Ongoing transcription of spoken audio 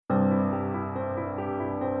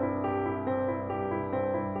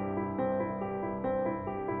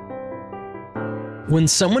When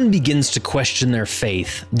someone begins to question their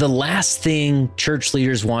faith, the last thing church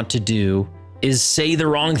leaders want to do is say the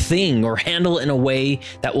wrong thing or handle it in a way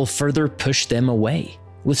that will further push them away.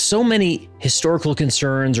 With so many historical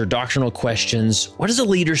concerns or doctrinal questions, what is a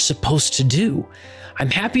leader supposed to do? I'm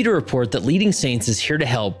happy to report that Leading Saints is here to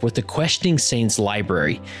help with the Questioning Saints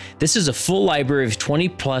Library. This is a full library of 20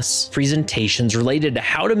 plus presentations related to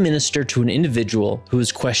how to minister to an individual who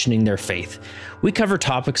is questioning their faith. We cover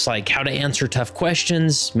topics like how to answer tough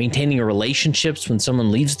questions, maintaining relationships when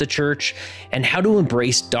someone leaves the church, and how to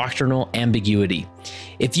embrace doctrinal ambiguity.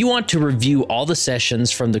 If you want to review all the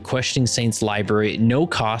sessions from the Questioning Saints Library at no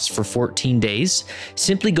cost for 14 days,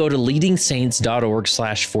 simply go to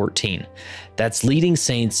leadingsaints.org/14. That's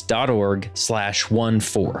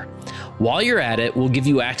leadingsaints.org/14. While you're at it, we'll give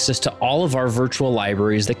you access to all of our virtual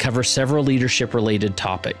libraries that cover several leadership-related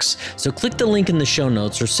topics. So click the link in the show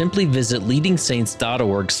notes or simply visit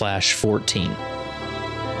leadingsaints.org/14.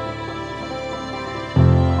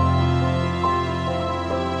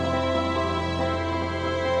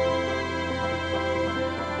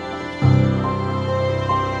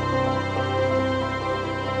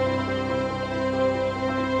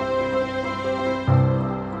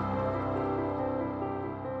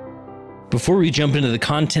 Before we jump into the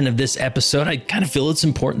content of this episode, I kind of feel it's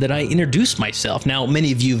important that I introduce myself. Now,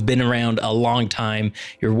 many of you have been around a long time.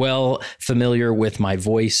 You're well familiar with my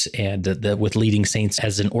voice and with Leading Saints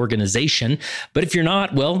as an organization. But if you're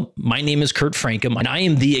not, well, my name is Kurt Frankum, and I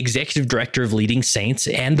am the executive director of Leading Saints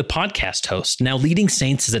and the podcast host. Now, Leading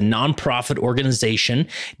Saints is a nonprofit organization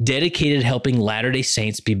dedicated to helping Latter-day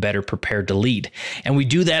Saints be better prepared to lead. And we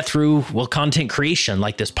do that through, well, content creation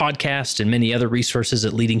like this podcast and many other resources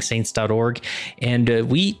at leadingsaints.org. And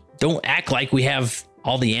we don't act like we have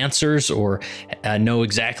all the answers or know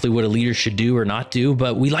exactly what a leader should do or not do,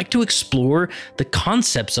 but we like to explore the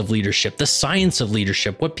concepts of leadership, the science of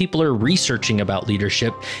leadership, what people are researching about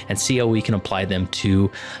leadership, and see how we can apply them to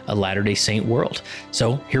a Latter-day Saint world.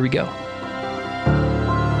 So here we go.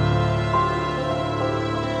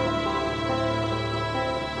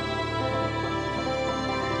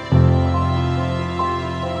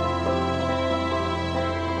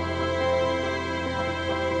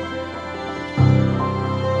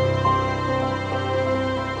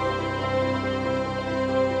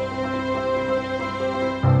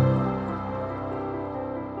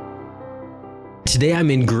 Today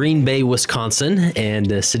I'm in Green Bay, Wisconsin,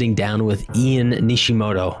 and sitting down with Ian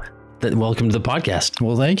Nishimoto. Welcome to the podcast.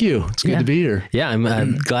 Well, thank you. It's good to be here. Yeah,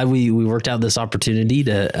 I'm glad we worked out this opportunity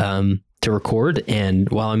to record, and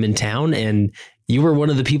while I'm in town, and you were one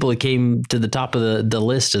of the people that came to the top of the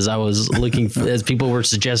list as I was looking as people were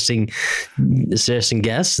suggesting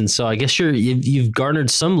guests, and so I guess you've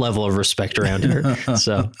garnered some level of respect around here.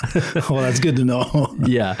 So, well, that's good to know.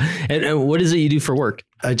 Yeah, and what is it you do for work?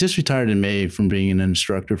 I just retired in May from being an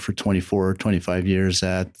instructor for 25 years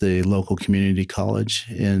at the local community college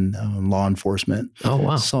in law enforcement. Oh,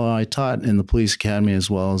 wow. So I taught in the police academy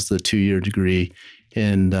as well as the 2-year degree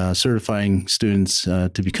in certifying students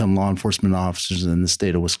to become law enforcement officers in the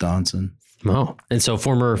state of Wisconsin. Oh, and so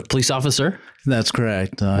former police officer? That's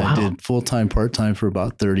correct. Wow. I did full-time, part-time for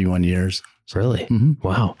about 31 years. Really? Mm-hmm.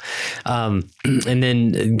 Wow. And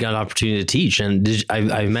then got an opportunity to teach. And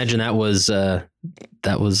I imagine that was a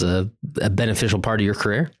beneficial part of your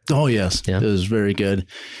career? Oh, yes. Yeah. It was very good.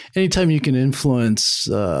 Anytime you can influence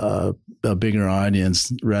a bigger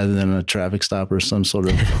audience rather than a traffic stop or some sort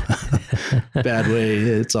of bad way,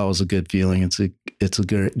 it's always a good feeling. It's a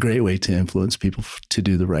great way to influence people to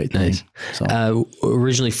do the right thing. Nice. So,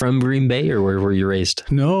 originally from Green Bay, or where were you raised?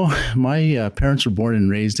 No, my parents were born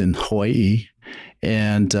and raised in Hawaii.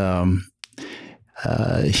 And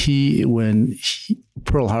when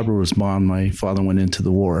Pearl Harbor was bombed, my father went into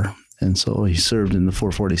the war. And so he served in the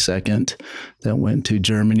 442nd that went to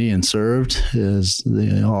Germany and served as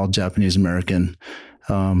the all Japanese American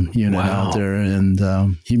unit out there. And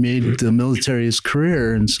he made the military his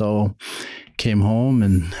career. And so came home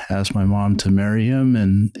and asked my mom to marry him,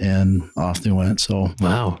 and off they went. So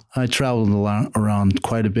I traveled around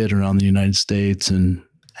quite a bit around the United States and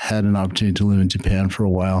had an opportunity to live in Japan for a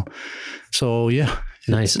while. So, yeah.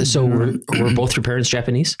 Nice. So were both your parents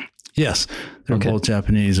Japanese? Yes. They're both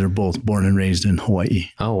Japanese. They're both born and raised in Hawaii.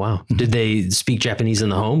 Oh, wow. Did they speak Japanese in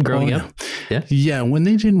the home growing up? Yeah. Yeah. When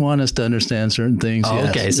they didn't want us to understand certain things. Oh, yes.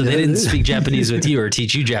 Okay. So they didn't speak Japanese with you or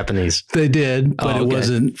teach you Japanese? They did, but it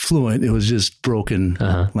wasn't fluent. It was just broken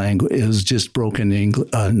language. It was just broken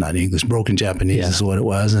broken Japanese is what it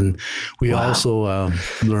was. And we also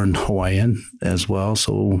learned Hawaiian as well.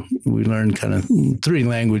 So we learned kind of 3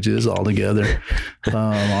 languages altogether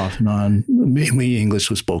off and on. Mainly English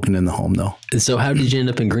was spoken in the home, though. So how did you end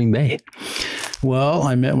up in Green Bay? Well,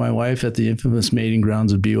 I met my wife at the infamous mating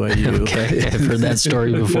grounds of BYU. Okay, I've heard that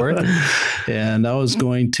story before. And I was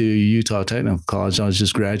going to Utah Technical College. I was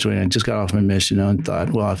just graduating. I just got off my mission and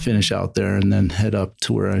thought, well, I'll finish out there and then head up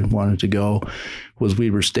to where I wanted to go, was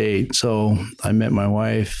Weber State. So I met my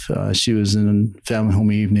wife. She was in a family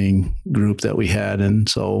home evening group that we had. And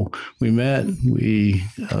so we met, we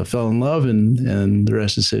fell in love, and the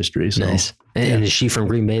rest is history. So. Nice. And is she from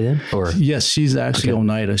Green Bay then? Or yes, she's actually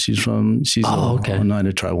Oneida. She's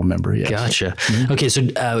Oneida tribal member. Yes. Gotcha. Mm-hmm. Okay, so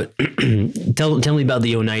tell me about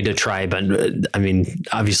the Oneida tribe. And I mean,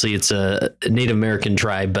 obviously it's a Native American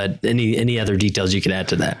tribe, but any other details you could add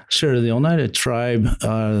to that? Sure. The Oneida tribe,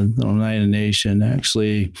 the Oneida Nation,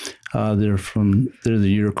 actually, they're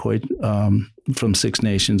the Iroquois, from Six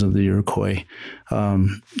Nations of the Iroquois,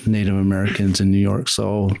 Native Americans in New York.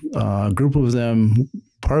 So a group of them.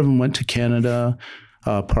 Part of them went to Canada.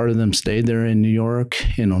 Part of them stayed there in New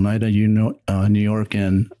York, in Oneida, New York,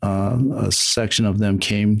 and a section of them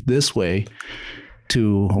came this way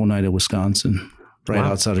to Oneida, Wisconsin, right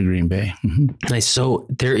outside of Green Bay. Mm-hmm. Nice. So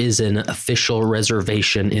there is an official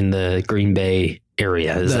reservation in the Green Bay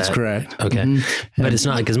area. That's correct. Okay. Mm-hmm. But it's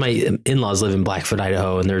not, because my in-laws live in Blackfoot,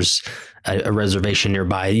 Idaho, and there's a reservation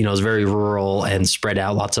nearby. It's very rural and spread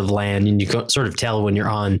out, lots of land, and you can sort of tell when you're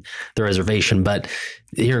on the reservation. But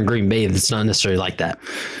here in Green Bay, it's not necessarily like that.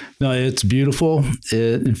 No, it's beautiful.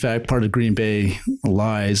 In fact, part of Green Bay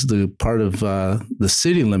lies, the part of the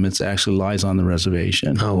city limits actually lies on the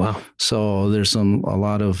reservation. Oh, wow. So there's a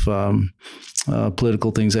lot of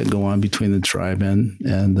political things that go on between the tribe and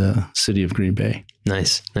the city of Green Bay.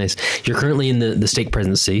 Nice. You're currently in the stake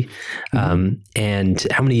presidency. And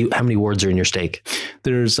how many wards are in your stake?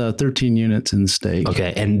 There's 13 units in the stake.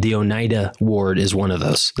 Okay. And the Oneida ward is one of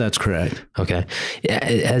those. That's correct. Okay.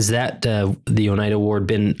 Has the Oneida ward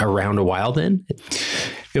been around a while then?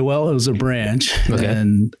 Well, it was a branch. Okay.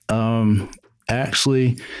 And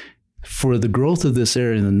actually, for the growth of this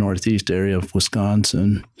area, in the northeast area of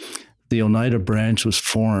Wisconsin, the Oneida branch was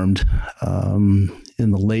formed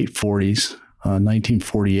in the late 40s.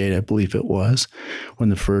 1948, I believe it was, when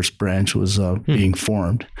the first branch was being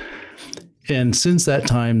formed. And since that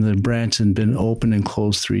time, the branch had been opened and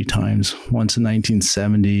closed 3 times. Once in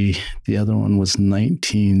 1970, the other one was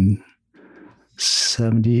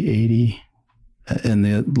 1970, 80. And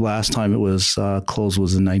the last time it was closed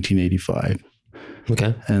was in 1985.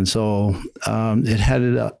 Okay. And so it had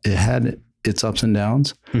its ups and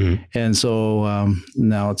downs. Mm-hmm. And so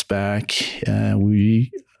now it's back.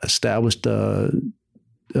 We established a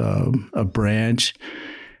branch.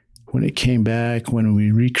 When it came back, when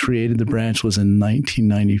we recreated the branch, was in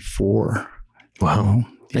 1994. Wow.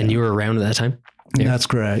 Yeah. And you were around at that time? Yeah. That's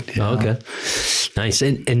correct. Yeah. Oh, okay. Nice.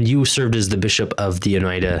 And you served as the bishop of the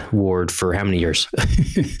Oneida ward for how many years?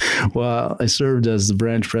 Well, I served as the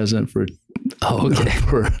branch president for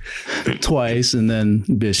twice, and then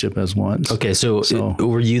bishop as once. Okay, so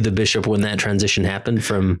were you the bishop when that transition happened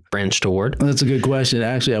from branch to ward? That's a good question.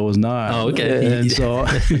 Actually, I was not. Oh, okay. And so,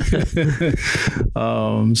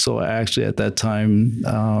 so actually at that time,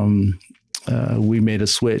 we made a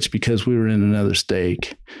switch because we were in another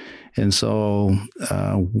stake. And so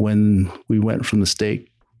when we went from the stake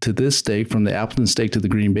to this stake, from the Appleton stake to the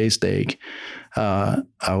Green Bay stake, I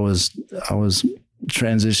was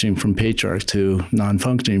transitioning from patriarch to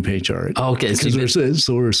non-functioning patriarch. Oh, okay.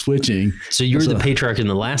 So we're switching. So you were the patriarch in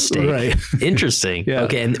the last stake. Right. Interesting. Yeah.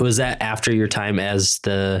 Okay. And was that after your time as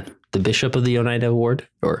the bishop of the Oneida ward,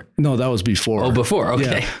 or? No, that was before. Oh, before.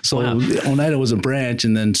 Okay. Yeah. So Oneida was a branch.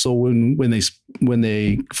 And then, so when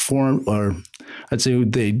they formed, or I'd say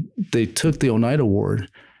they took the Oneida ward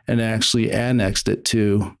and actually annexed it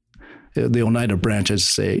to the Oneida branch, I'd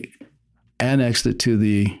say, annexed it to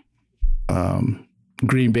the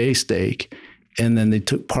Green Bay stake, and then they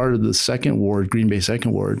took part of the second ward, Green Bay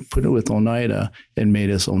second ward, put it with Oneida, and made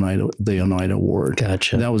us the Oneida ward.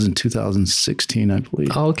 Gotcha. And that was in 2016, I believe.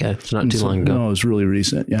 Oh, okay. It's not too long ago. No, it was really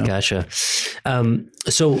recent. Yeah. Gotcha.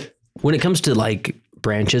 So when it comes to like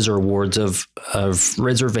branches or wards of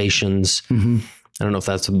reservations, mm-hmm. I don't know if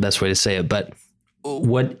that's the best way to say it, but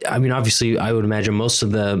obviously I would imagine most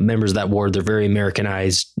of the members of that ward, they're very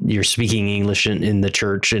Americanized. You're speaking English in the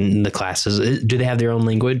church and in the classes. Do they have their own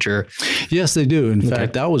language, or? Yes, they do. In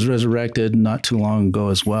fact, that was resurrected not too long ago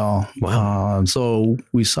as well. Wow. So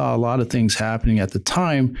we saw a lot of things happening at the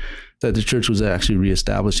time that the church was actually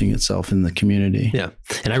reestablishing itself in the community. Yeah.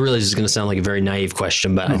 And I realize it's going to sound like a very naive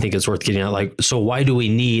question, but I think it's worth getting out. Like, so why do we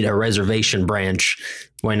need a reservation branch?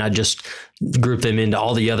 Why not just group them into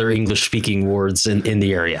all the other English speaking wards in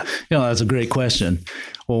the area? That's a great question.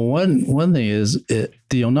 Well, one thing is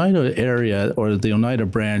the Oneida area, or the Oneida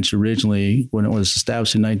branch, originally, when it was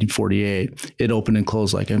established in 1948, it opened and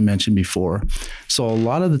closed, like I mentioned before. So a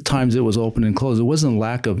lot of the times it was open and closed. It wasn't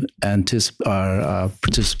lack of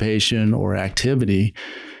participation or activity.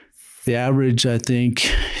 The average, I think,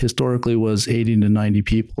 historically was 80 to 90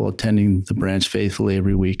 people attending the branch faithfully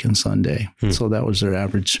every week and Sunday. So that was their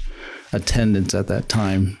average attendance at that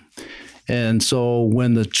time. And so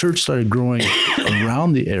when the church started growing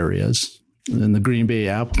around the areas, in the Green Bay,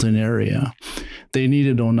 Appleton area, they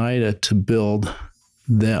needed Oneida to build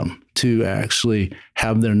them, to actually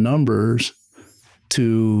have their numbers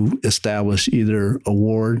to establish either a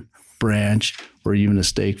ward, branch, or even a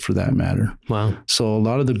stake for that matter. Wow. So a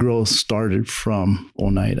lot of the growth started from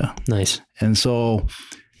Oneida. Nice. And so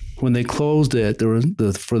when they closed it, there was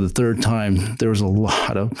for the third time, there was a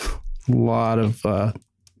lot of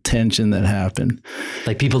tension that happened.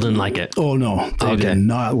 Like people didn't like it. Oh no, they did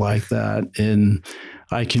not like that. And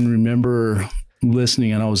I can remember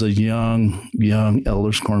listening, and I was a young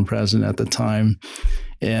Elders Quorum president at the time.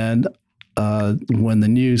 And when the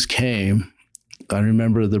news came, I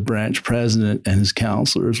remember the branch president and his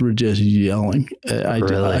counselors were just yelling.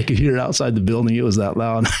 I could hear it outside the building. It was that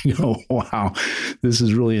loud. I go, wow, this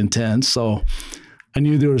is really intense. So I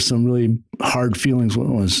knew there were some really hard feelings when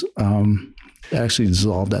it was actually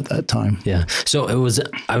dissolved at that time. Yeah. So it was,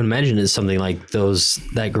 I would imagine it's something like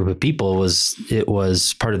that group of people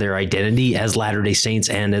was part of their identity as Latter-day Saints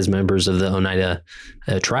and as members of the Oneida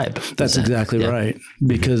tribe. That's exactly right.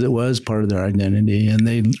 Because it was part of their identity, and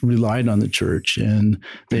they relied on the church, and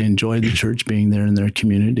they enjoyed the church being there in their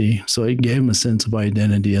community. So it gave them a sense of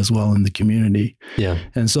identity as well in the community. Yeah.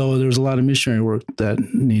 And so there's a lot of missionary work that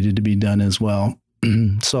needed to be done as well.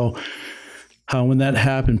 So when that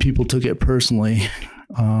happened, people took it personally.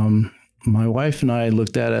 My wife and I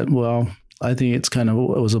looked at it. Well, I think it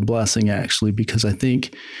was a blessing, actually, because I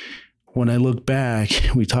think when I look back,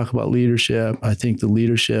 we talk about leadership. I think the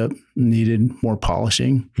leadership needed more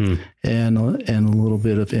polishing and a little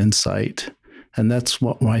bit of insight. And that's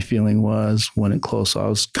what my feeling was when it closed. So I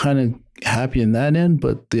was kind of happy in that end,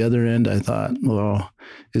 but the other end, I thought, well,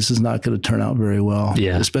 this is not going to turn out very well.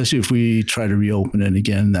 Yeah. Especially if we try to reopen it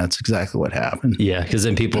again. That's exactly what happened. Yeah. Because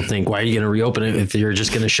then people think, why are you going to reopen it if you're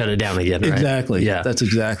just going to shut it down again? Right? Exactly. Yeah. That's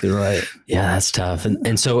exactly right. Yeah, that's tough.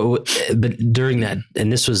 And so, but during that,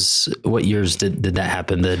 and this was, what years did that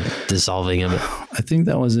happen? The dissolving of it? I think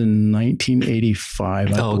that was in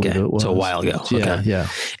 1985. Oh, okay. So a while ago. Yeah. Okay. Yeah.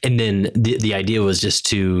 And then the idea was just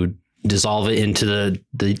to dissolve it into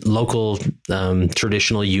the local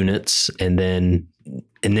traditional units, and then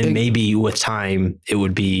maybe with time it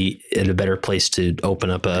would be in a better place to open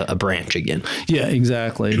up a branch again. Yeah,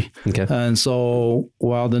 exactly. Okay. And so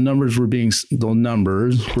while the numbers were being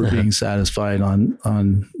being satisfied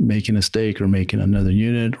on making a stake or making another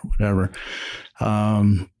unit or whatever,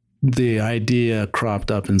 the idea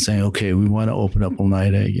cropped up and saying, okay, we want to open up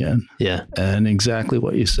Oneida again. Yeah. And exactly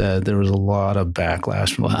what you said, there was a lot of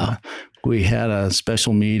backlash from that. We had a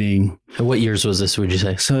special meeting. And what years was this, would you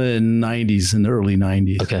say? So in the early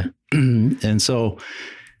 90s. Okay. And so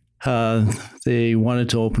they wanted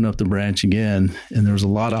to open up the branch again, and there was a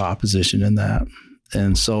lot of opposition in that.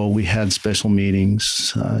 And so we had special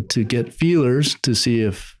meetings to get feelers to see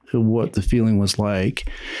what the feeling was like.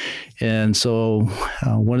 And so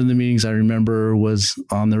one of the meetings I remember was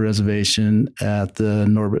on the reservation at the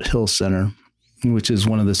Norbert Hill Center, which is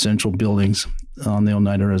one of the central buildings on the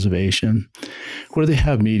Oneida Reservation, where they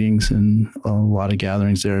have meetings and a lot of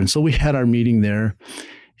gatherings there. And so we had our meeting there,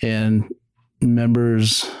 and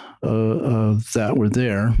members of that were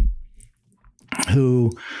there, who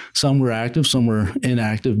some were active, some were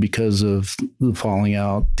inactive because of the falling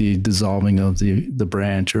out, the dissolving of the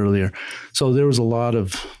branch earlier. So there was a lot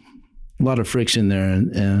of friction there,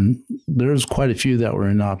 and there was quite a few that were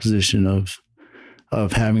in opposition of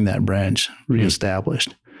having that branch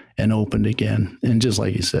reestablished and opened again. And just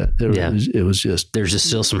like you said, it was just... There's just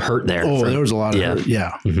still some hurt there. There was a lot of hurt.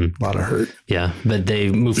 Yeah, a lot of hurt. Yeah, but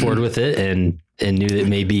they moved forward with it and knew that it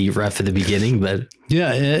may be rough at the beginning, but...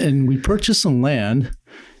 Yeah, and we purchased some land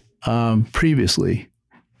previously,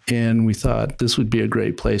 and we thought this would be a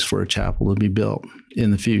great place for a chapel to be built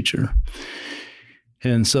in the future.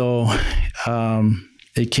 And so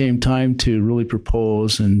it came time to really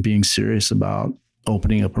propose and being serious about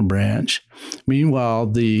opening up a branch.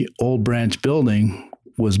 Meanwhile, the old branch building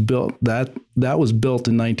was built, that was built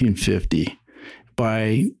in 1950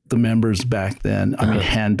 by the members back then. I mean,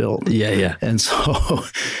 hand built. Yeah. And so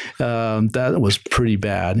that was pretty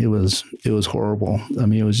bad. It was horrible. I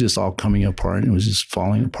mean, it was just all coming apart. It was just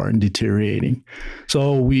falling apart and deteriorating.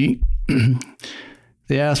 So we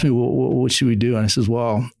they asked me, well, what should we do? And I says,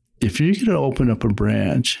 well, if you're going to open up a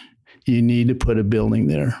branch, you need to put a building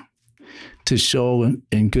there to show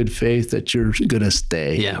in good faith that you're going to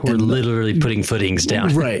stay. Yeah, we're literally putting footings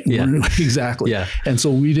down. Right. Yeah. Exactly. Yeah. And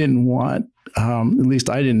so we didn't want, at least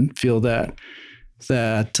I didn't feel that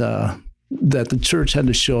the church had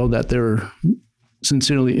to show that they were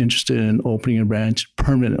sincerely interested in opening a branch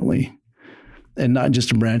permanently, and not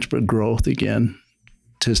just a branch, but growth again,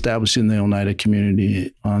 to establishing the Oneida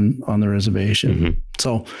community on the reservation. Mm-hmm.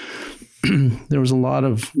 So there was a lot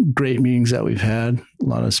of great meetings that we've had, a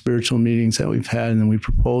lot of spiritual meetings that we've had, and then we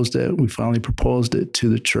finally proposed it to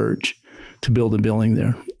the church to build a building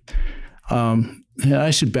there. And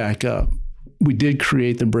I should back up. We did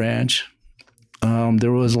create the branch.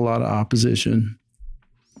 There was a lot of opposition.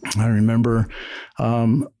 I remember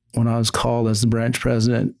when I was called as the branch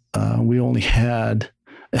president, we only had,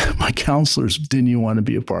 my counselors didn't even want to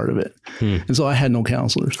be a part of it. And so I had no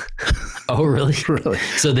counselors. Oh, really? Really.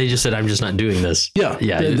 So they just said, I'm just not doing this. Yeah.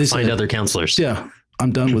 Yeah. They find said, other counselors. Yeah.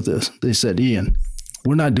 I'm done with this. They said, Ian,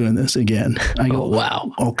 we're not doing this again. I go, oh, wow.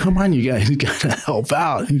 Oh, come on, you guys, you got to help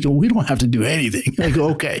out. You go, we don't have to do anything. I go,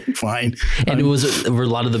 okay, fine. And were a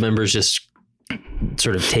lot of the members just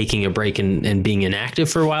sort of taking a break and being inactive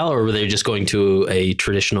for a while, or were they just going to a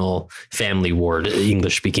traditional family ward,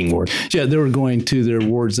 English speaking ward? Yeah, they were going to their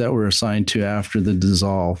wards that were assigned to after the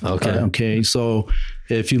dissolve. Okay. Okay. So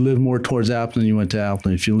if you live more towards Appleton, you went to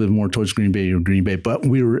Appleton. If you live more towards Green Bay, you're Green Bay. But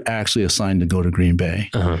we were actually assigned to go to Green Bay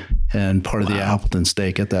and part of the Appleton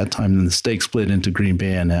stake at that time. And the stake split into Green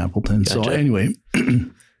Bay and Appleton. Gotcha. So anyway,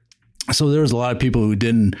 so there was a lot of people who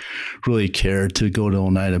didn't really care to go to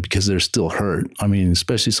Oneida because they're still hurt. I mean,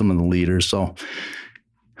 especially some of the leaders. So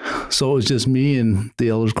it was just me and the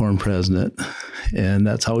Elders Quorum president, and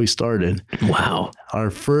that's how we started. Wow. Our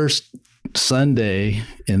first Sunday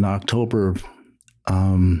in October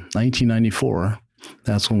 1994,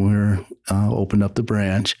 that's when we opened up the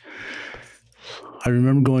branch. I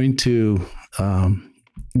remember going to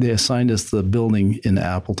they assigned us the building in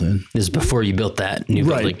Appleton. This is before you built that new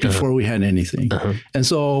building. Right, before we had anything. And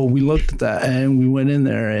so we looked at that and we went in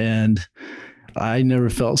there, and I never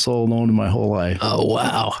felt so alone in my whole life. Oh,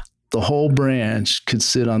 wow. The whole branch could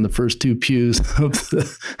sit on the first two pews of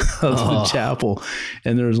the chapel,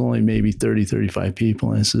 and there was only maybe 30, 35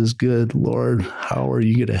 people. And I says, good Lord, how are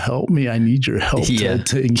you going to help me? I need your help to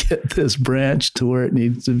get this branch to where it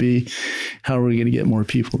needs to be. How are we going to get more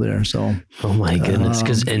people there? So, oh my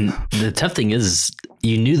goodness. And the tough thing is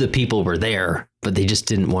you knew the people were there, but they just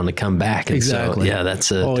didn't want to come back. And exactly. So, that's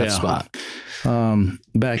a tough spot.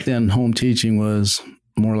 Back then, home teaching was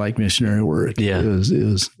more like missionary work. Yeah. It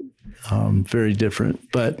was very different.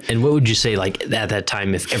 And what would you say, like at that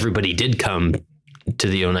time, if everybody did come to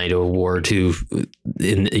the Oneida War in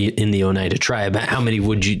the Oneida tribe, how many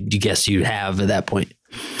would you guess you'd have at that point?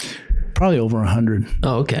 Probably over 100.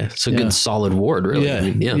 Oh, okay. So good solid ward, really.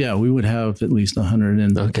 Yeah. Yeah. We would have at least 100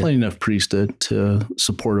 and plenty enough priesthood to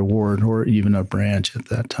support a ward or even a branch at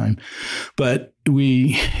that time. But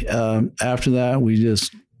we, after that, we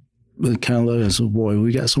just kind of looked and said, boy,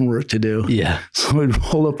 we got some work to do. Yeah. So we'd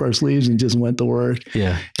roll up our sleeves and just went to work.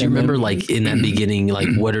 Yeah. Do you remember like in that beginning, like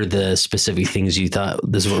what are the specific things you thought,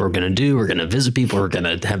 this is what we're going to do? We're going to visit people. We're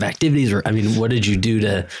going to have activities. Or, I mean, what did you do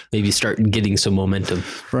to maybe start getting some momentum?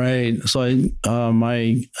 Right. So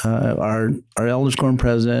our Elders Quorum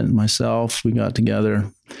president and myself, we got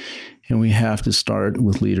together, and we have to start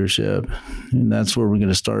with leadership. And that's where we're going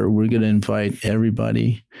to start. We're going to invite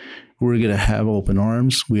everybody. We're going to have open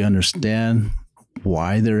arms. We understand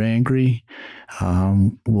why they're angry.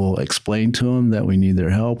 We'll explain to them that we need their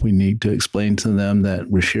help. We need to explain to them that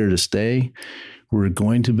we're here to stay. We're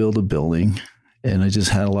going to build a building. And I just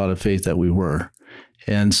had a lot of faith that we were.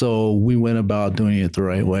 And so we went about doing it the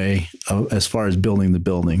right way as far as building the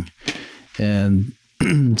building. And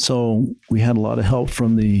so we had a lot of help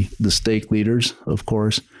from the stake leaders, of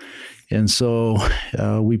course. And so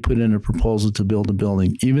we put in a proposal to build a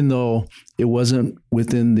building, even though it wasn't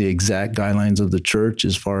within the exact guidelines of the church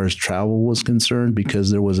as far as travel was concerned,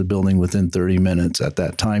 because there was a building within 30 minutes at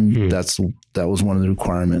that time. That was one of the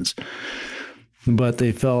requirements. But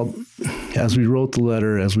they felt, as we wrote the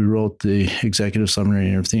letter, as we wrote the executive summary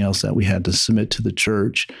and everything else that we had to submit to the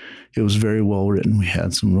church, it was very well written. We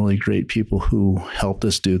had some really great people who helped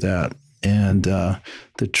us do that. And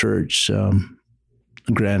the church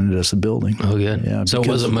granted us a building. Oh, good. Yeah. So it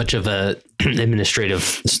wasn't much of a administrative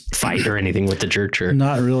fight or anything with the church? Or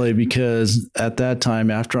not really, because at that time,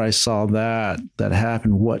 after I saw that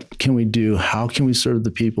happened, what can we do? How can we serve the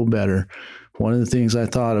people better? One of the things I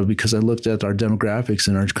thought of, because I looked at our demographics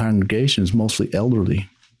in our congregation, is mostly elderly.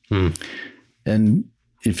 And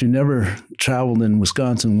if you never traveled in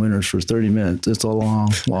Wisconsin winters for 30 minutes, it's a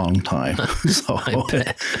long, long time. So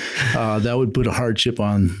that would put a hardship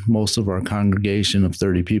on most of our congregation of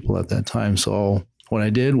 30 people at that time. So what I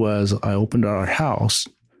did was I opened our house,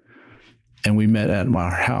 and we met at our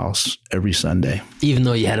house every Sunday. Even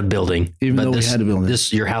though you had a building. We had a building.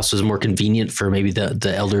 Your house was more convenient for maybe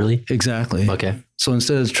the elderly? Exactly. Okay. So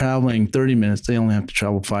instead of traveling 30 minutes, they only have to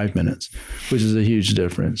travel 5 minutes, which is a huge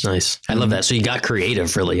difference. Nice. I love that. So you got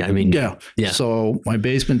creative, really. I mean, yeah. So my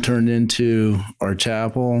basement turned into our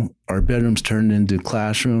chapel. Our bedrooms turned into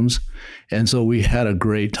classrooms. And so we had a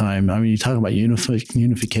great time. I mean, you talk about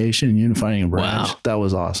unification, unifying a branch. Wow. That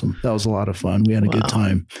was awesome. That was a lot of fun. We had a good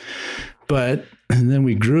time. And then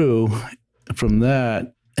we grew from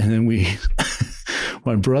that. And then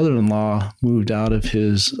my brother-in-law moved out of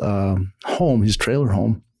his home, his trailer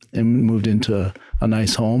home, and moved into a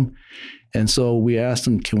nice home. And so we asked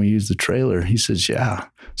him, can we use the trailer? He says, yeah.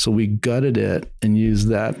 So we gutted it and used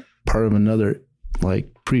that part of another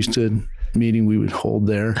priesthood meeting we would hold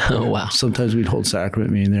there. Oh, wow. Sometimes we'd hold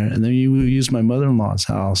sacrament meeting there. And then we would use my mother-in-law's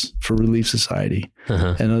house for Relief Society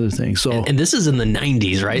and other things. So, and this is in the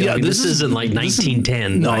 90s, right? Yeah, this isn't like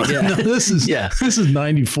 1910. No, this is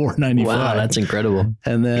 94, 95. Wow, that's incredible.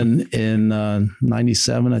 And then in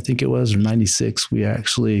 97, I think it was, or 96, we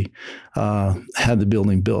actually had the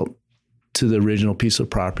building built to the original piece of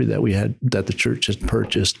property that the church had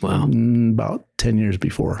purchased about 10 years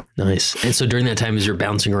before. Nice. And so during that time, as you're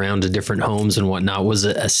bouncing around to different homes and whatnot, was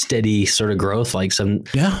it a steady sort of growth? Like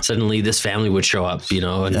suddenly this family would show up,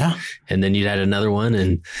 and then you'd add another one.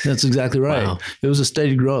 And that's exactly right. Wow. It was a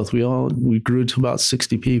steady growth. We grew to about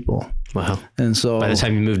 60 people. Wow. And so by the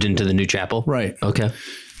time you moved into the new chapel? Right. Okay.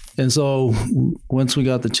 And so once we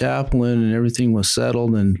got the chapel in and everything was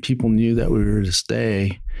settled and people knew that we were to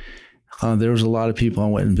stay, there was a lot of people I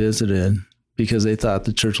went and visited because they thought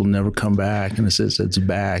the church will never come back. And I said, it's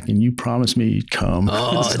back. And you promised me you'd come.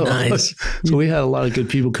 Oh, nice. So we had a lot of good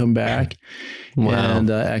people come back. Wow.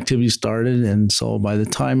 And activity started. And so by the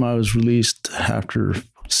time I was released after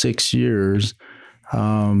 6 years,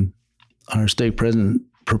 our stake president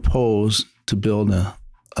proposed to build a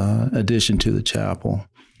addition to the chapel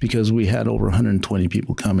because we had over 120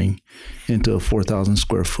 people coming into a 4,000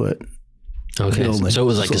 square foot building. So it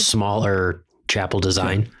was like a smaller chapel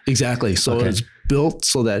design. Yeah, exactly. So it's built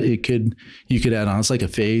so that you could add on. It's like a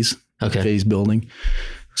phase building.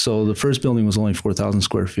 So the first building was only 4,000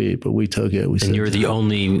 squire feet, but we took it. And you're the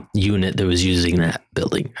only unit that was using that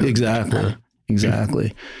building. Exactly.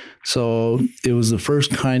 Exactly. So it was the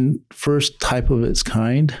first type of its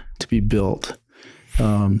kind to be built,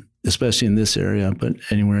 especially in this area, but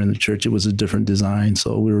anywhere in the church, it was a different design.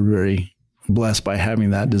 So we were very blessed by having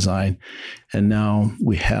that design. And now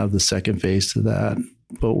we have the second phase to that,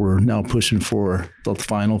 but we're now pushing for the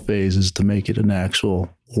final phases to make it an actual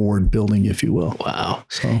ward building, if you will. Wow.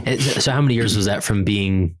 So how many years was that from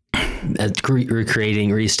being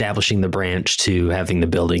reestablishing the branch to having the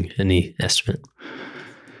building? Any estimate?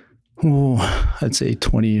 Oh, I'd say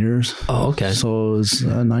 20 years. Oh, okay. So it was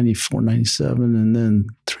 94, 97, and then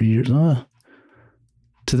 3 years. To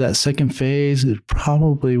that second phase, it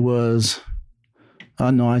probably was,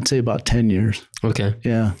 I'd say about 10 years. Okay.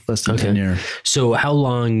 Yeah, less than 10 years. So how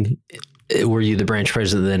long were you the branch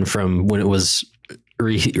president then from when it was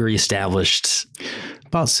reestablished?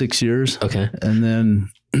 About 6 years. Okay. And then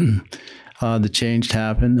the change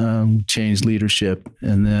happened, changed leadership.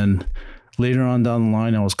 And then later on down the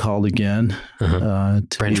line, I was called again. To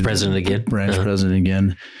branch president again? Branch president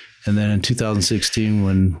again. And then in 2016,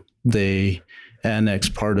 when they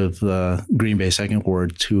annexed part of the Green Bay Second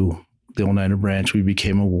Ward to the Oneida branch, we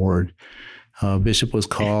became a ward. Bishop was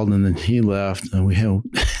called, and then he left, and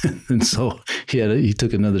and so he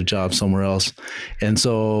took another job somewhere else, and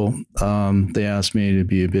so they asked me to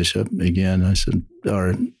be a bishop again. I said,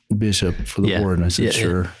 or bishop for the ward, and I said,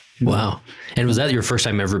 sure. Wow. And was that your first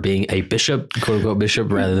time ever being a bishop, quote unquote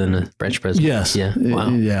bishop, rather than a branch president? Yes. Yeah. Wow.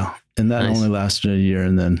 Yeah. And that only lasted a year,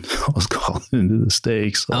 and then I was called into the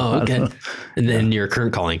stakes. So okay. And then your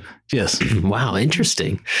current calling. Yes. Wow.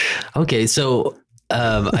 Interesting. Okay. So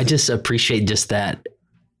I just appreciate just that,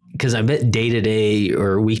 because I bet day to day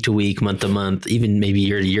or week to week, month to month, even maybe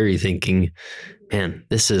year to year, you're thinking, man,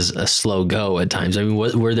 this is a slow go at times. I mean,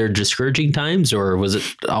 were there discouraging times, or were you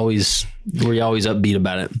always upbeat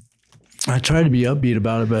about it? I tried to be upbeat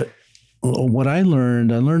about it, but what I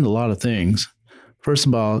learned a lot of things. First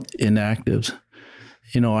of all, inactives.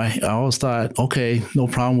 I always thought, okay, no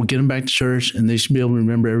problem. We'll get them back to church, and they should be able to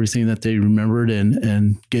remember everything that they remembered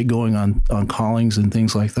and get going on callings and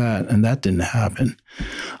things like that. And that didn't happen.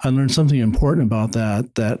 I learned something important about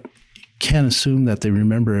that can't assume that they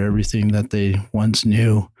remember everything that they once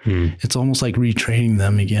knew. It's almost like retraining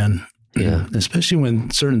them again. Yeah. Especially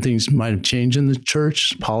when certain things might have changed in the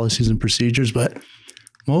church, policies and procedures, but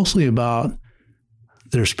mostly about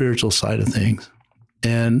their spiritual side of things.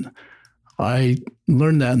 And I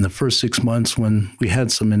learned that in the first 6 months when we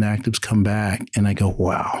had some inactives come back, and I go,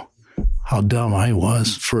 wow, how dumb I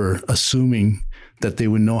was for assuming that they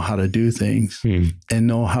would know how to do things and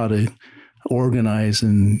know how to organize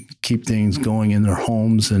and keep things going in their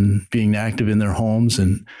homes and being active in their homes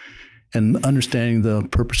and understanding the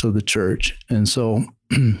purpose of the church. And so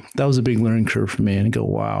that was a big learning curve for me. And I go,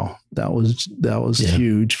 wow, that was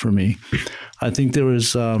huge for me. I think there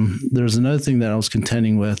was another thing that I was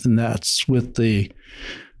contending with, and that's with the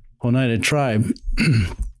Oneida tribe,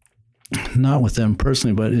 not with them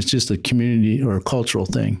personally, but it's just a community or a cultural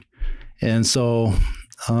thing. And so,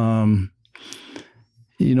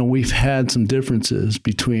 we've had some differences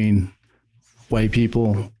between white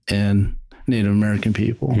people and Native American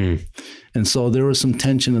people. And so there was some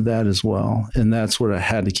tension of that as well. And that's what I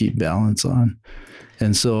had to keep balance on.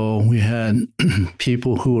 And so we had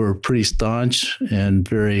people who were pretty staunch and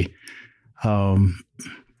very active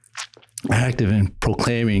in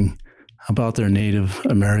proclaiming about their Native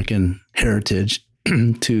American heritage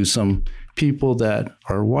to some people that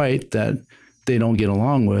are white that they don't get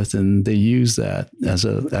along with, and they use that as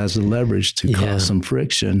a leverage to cause some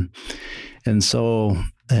friction. And so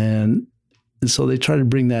they try to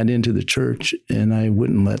bring that into the church, and I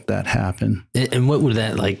wouldn't let that happen. And what would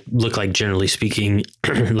that look like, generally speaking?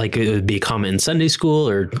 Like it would be a comment in Sunday school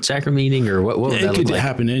or sacrament meeting, or what would that look like? It could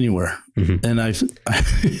happen anywhere. And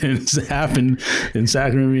it's happened in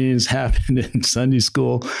sacrament meetings, happened in Sunday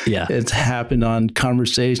school. Yeah. It's happened on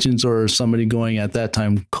conversations or somebody going at that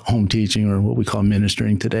time home teaching, or what we call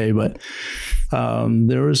ministering today. But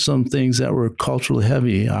there were some things that were culturally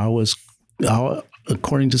heavy.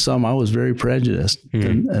 According to some, I was very prejudiced,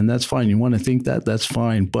 and that's fine. You want to think that, that's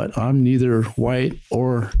fine, but I'm neither white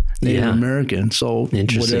or Native American. So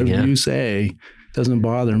whatever you say doesn't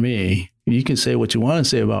bother me. You can say what you want to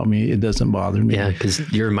say about me. It doesn't bother me. Yeah, because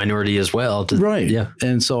you're a minority as well. Right. Yeah.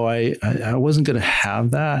 And so I wasn't going to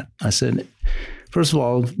have that. I said, first of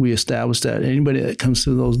all, we established that anybody that comes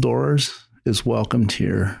through those doors is welcomed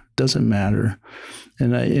here. Doesn't matter.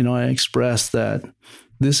 And I expressed that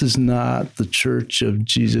this is not the Church of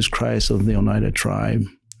Jesus Christ of the Oneida tribe.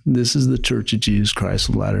 This is the Church of Jesus Christ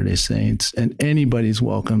of Latter-day Saints, and anybody's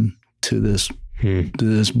welcome to this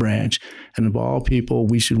branch. And of all people,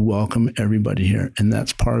 we should welcome everybody here, and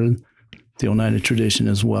that's part of the Oneida tradition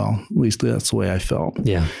as well. At least that's the way I felt.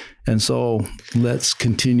 Yeah. And so let's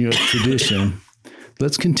continue a tradition.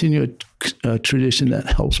 Let's continue a tradition that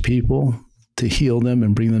helps people to heal them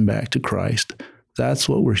and bring them back to Christ. That's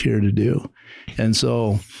what we're here to do. And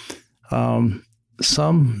so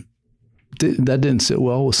that didn't sit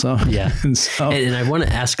well with some. Yeah. And I want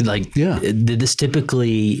to ask, did this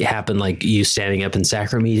typically happen like you standing up in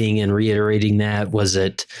sacrament meeting and reiterating that?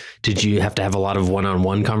 Did you have to have a lot of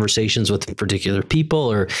one-on-one conversations with particular people?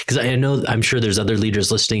 Or, because I'm sure there's other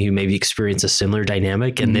leaders listening who maybe experience a similar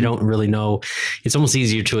dynamic and they don't really know. It's almost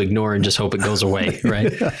easier to ignore and just hope it goes away,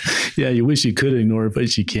 right? Yeah, you wish you could ignore it,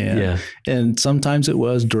 but you can't. Yeah. And sometimes it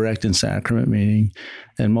was direct in sacrament meeting.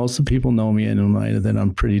 And most of the people know me in Oneida that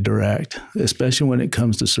I'm pretty direct, especially when it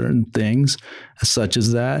comes to certain things such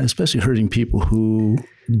as that, especially hurting people who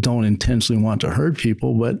don't intentionally want to hurt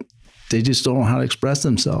people, but they just don't know how to express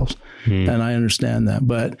themselves. And I understand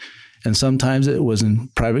that. And sometimes it was in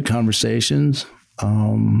private conversations.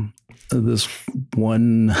 This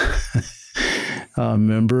one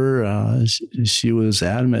member, she was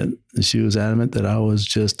adamant that I was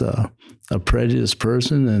just a prejudiced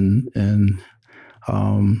person, and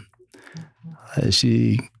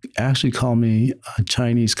she actually called me a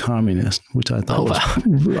Chinese communist, which I thought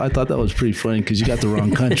I thought that was pretty funny, because you got the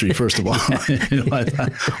wrong country, first of all. I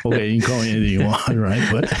thought, okay, you can call me anything you want,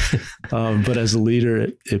 right? But as a leader,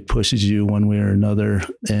 it pushes you one way or another,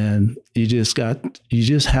 and you just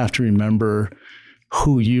have to remember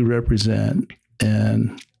who you represent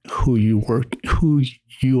and who you are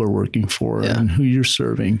working for, and who you're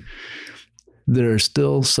serving. They're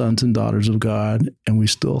still sons and daughters of God, and we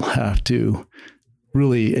still have to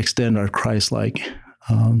really extend our Christ-like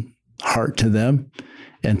heart to them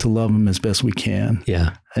and to love them as best we can.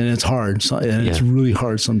 Yeah. And it's hard. It's really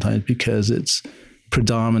hard sometimes, because it's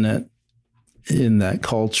predominant in that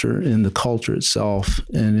culture, in the culture itself,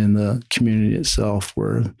 and in the community itself,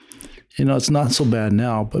 where, it's not so bad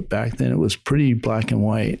now, but back then it was pretty black and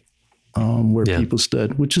white. where people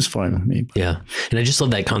stood, which is fine with me. Yeah. And I just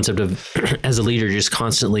love that concept of, as a leader, just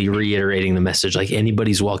constantly reiterating the message, like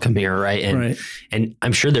anybody's welcome here. Right. And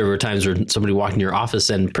I'm sure there were times where somebody walked in your office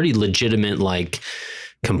and pretty legitimate, like,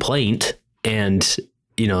 complaint, and,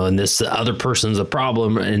 you know, and this other person's a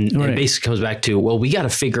problem. And it basically comes back to, well, we got to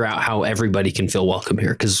figure out how everybody can feel welcome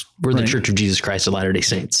here, because we're the Church of Jesus Christ of Latter-day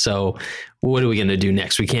Saints. So what are we going to do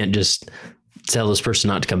next? We can't just tell this person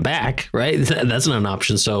not to come back, right? That's not an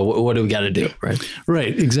option. So what do we got to do?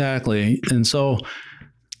 Right. Exactly. And so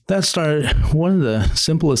that started, one of the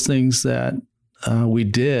simplest things that we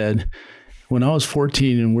did when I was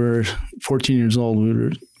 14 and we're 14 years old, we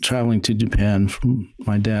were traveling to Japan from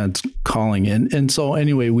my dad's calling. And so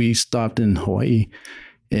anyway, we stopped in Hawaii,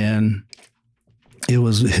 and it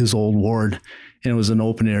was his old ward, and it was an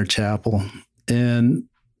open air chapel. And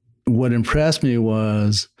what impressed me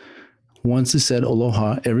was, once it said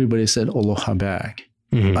aloha, everybody said aloha back.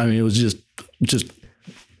 Mm-hmm. I mean, it was just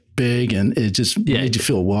big, and it just made you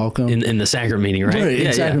feel welcome. In the sacrament meeting, right?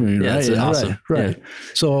 Right, sacrament meeting, right? That's awesome. Right. Yeah.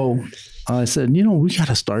 So I said, we got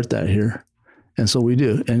to start that here. And so we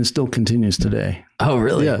do, and it still continues today. Oh,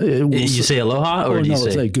 really? Yeah. You say aloha, or do you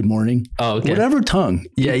say good morning? Oh, okay. Whatever tongue.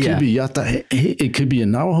 It could be yata. It could be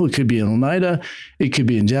in Navajo. It could be in Oneida. It could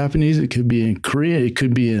be in Japanese. It could be in Korean. It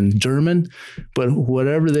could be in German. But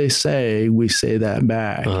whatever they say, we say that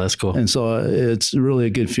back. Oh, that's cool. And so it's really a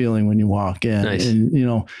good feeling when you walk in. Nice. And,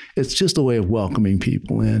 it's just a way of welcoming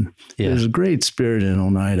people in. Yeah. There's a great spirit in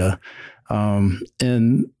Oneida.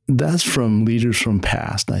 And that's from leaders from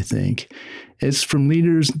past, I think. It's from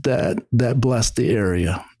leaders that blessed the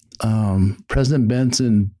area. President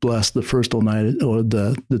Benson blessed the first Oneida, or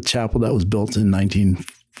the chapel that was built in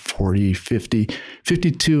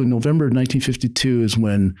 1952. November 1952 is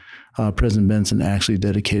when President Benson actually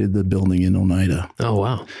dedicated the building in Oneida. Oh,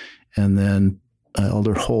 wow. And then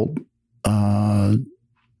Elder Holt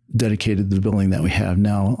dedicated the building that we have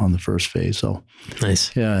now on the first phase. So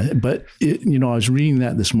nice. Yeah. But I was reading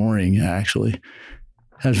that this morning, actually.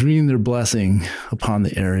 I was reading their blessing upon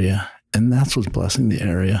the area, and that's what's blessing the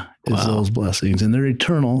area, is those blessings, and they're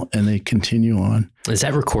eternal, and they continue on. Is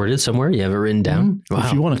that recorded somewhere? You have it written down? Mm-hmm. Wow.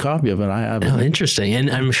 If you want a copy of it, I have it. Oh, interesting.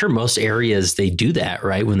 And I'm sure most areas, they do that,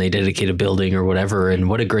 right? When they dedicate a building or whatever. And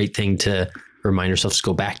what a great thing to remind yourself to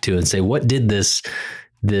go back to and say, what did this,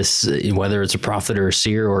 whether it's a prophet or a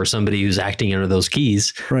seer or somebody who's acting under those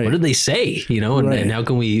keys, what did they say, and how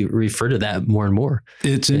can we refer to that more and more?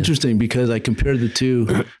 It's interesting because I compared the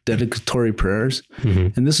two dedicatory prayers,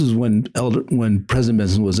 and this is when President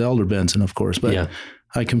Benson was Elder Benson, of course, but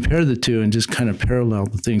I compared the two and just kind of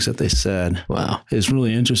paralleled the things that they said. Wow. It's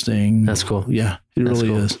really interesting. That's cool. Yeah, That's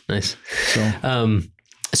really is. Nice.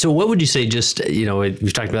 So what would you say,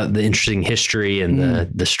 we've talked about the interesting history and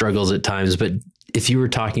the struggles at times, but if you were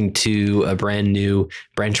talking to a brand new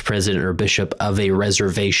branch president or bishop of a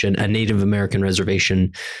reservation, a Native American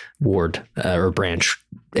reservation ward or branch,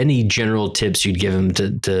 any general tips you'd give them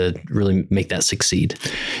to really make that succeed?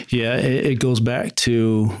 Yeah, it goes back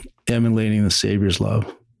to emulating the Savior's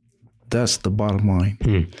love. That's the bottom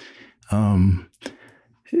line.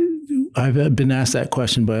 I've been asked that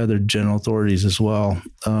question by other general authorities as well.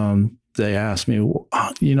 They asked me,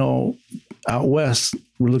 out west,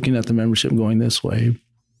 we're looking at the membership going this way,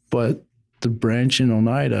 but the branch in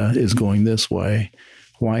Oneida is going this way.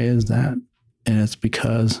 Why is that? And it's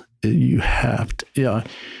because you just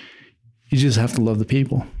have to love the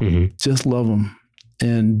people. Mm-hmm. Just love them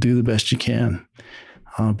and do the best you can.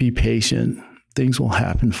 Be patient. Things will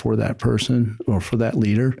happen for that person or for that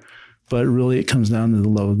leader, but really it comes down to the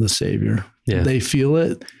love of the Savior. Yeah. They feel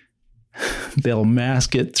it. They'll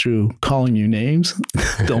mask it through calling you names.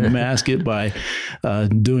 They'll mask it by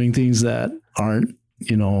doing things that aren't,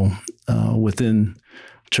 within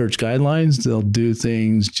church guidelines. They'll do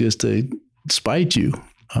things just to spite you.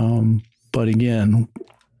 But again,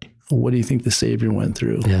 what do you think the Savior went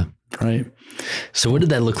through? Yeah. Right. So what did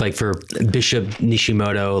that look like for Bishop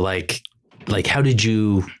Nishimoto? Like how did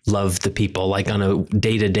you love the people, like on a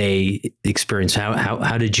day-to-day experience?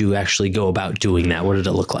 How did you actually go about doing that? What did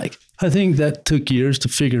it look like? I think that took years to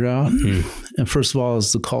figure out. And first of all,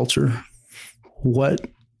 is the culture. What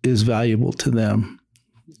is valuable to them,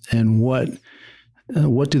 and what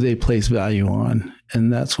do they place value on?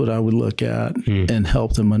 And that's what I would look at and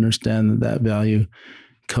help them understand that value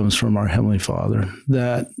comes from our Heavenly Father.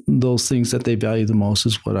 That those things that they value the most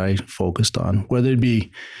is what I focused on, whether it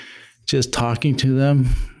be just talking to them,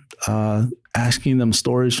 asking them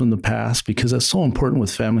stories from the past, because that's so important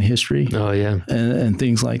with family history. Oh, yeah. And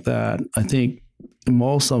things like that. I think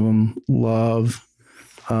most of them love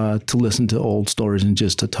to listen to old stories and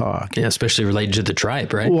just to talk. Yeah, especially related to the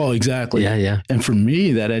tribe, right? Well, exactly. Yeah. And for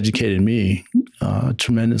me, that educated me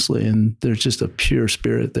tremendously. And there's just a pure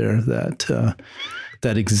spirit there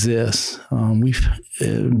that exists. We've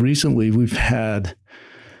had,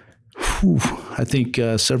 I think,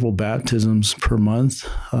 several baptisms per month.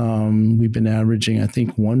 We've been averaging, I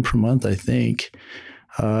think, one per month, I think.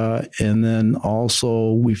 And then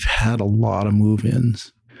also we've had a lot of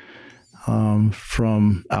move-ins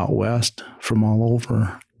from out west, from all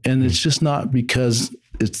over. And it's just not because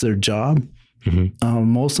it's their job.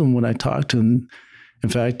 Most of them, when I talk to them, in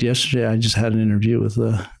fact, yesterday I just had an interview with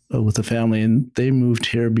a family, and they moved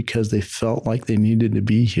here because they felt like they needed to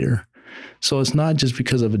be here. So it's not just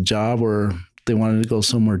because of a job or they wanted to go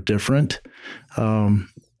somewhere different.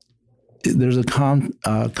 There's a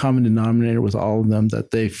common denominator with all of them,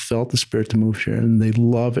 that they felt the spirit to move here, and they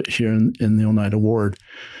love it here in the Oneida Ward.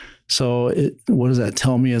 So what does that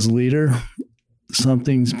tell me as a leader?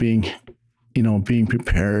 Something's being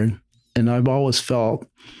prepared. And I've always felt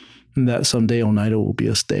that someday Oneida will be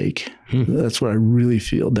a stake. That's what I really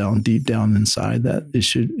feel deep down inside, that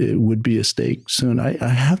it would be a stake soon. I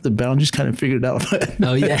have the boundaries kind of figured out.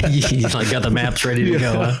 Oh yeah, you got the maps ready to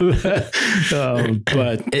go. Huh?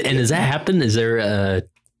 But and does that happen? Is there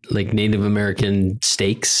like Native American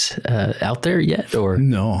stakes out there yet, or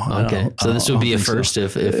no? Okay, so this would be a first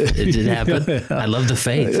if it did happen. I love the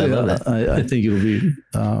faith. I love that. I think it'll be,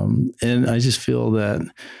 and I just feel that.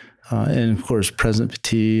 And of course, President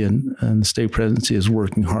Petit and the state presidency is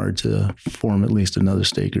working hard to form at least another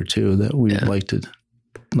stake or two that we'd like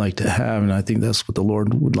to have, and I think that's what the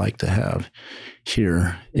Lord would like to have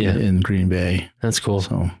here in Green Bay. That's cool.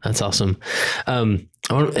 So that's awesome. I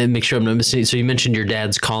want to make sure I'm not missing. So you mentioned your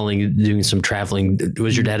dad's calling, doing some traveling.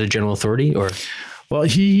 Was your dad a general authority, or? Well,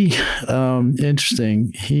 he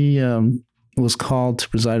interesting. He was called to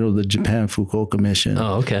preside over the Japan Fukuoka mission.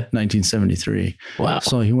 Oh, okay. 1973. Wow.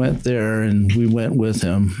 So he went there, and we went with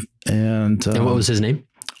him. And what was his name?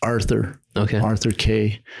 Arthur. Okay. Arthur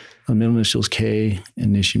K. The middle initials K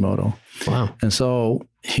and Nishimoto. Wow. And so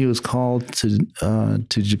he was called to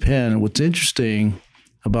Japan. And what's interesting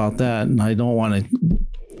about that, and I don't want to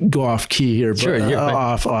go off key here, but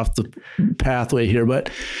off the pathway here, but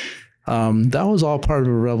that was all part of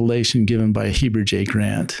a revelation given by Heber J.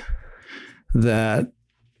 Grant, that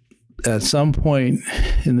at some point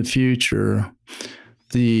in the future,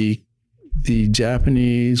 the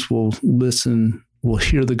Japanese will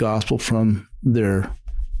hear the gospel from their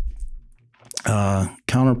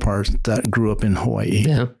counterparts that grew up in Hawaii.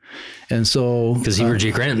 Yeah. And so, because Heber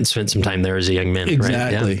J. Grant spent some time there as a young man.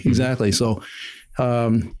 Exactly. Right? Yeah. Exactly. So,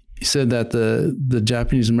 he said that the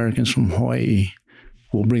Japanese Americans from Hawaii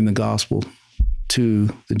will bring the gospel to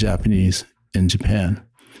the Japanese in Japan.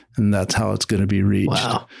 And that's how it's going to be reached.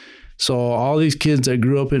 Wow. So all these kids that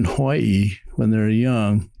grew up in Hawaii when they were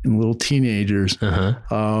young and little teenagers,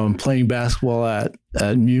 playing basketball at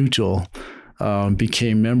Mutual,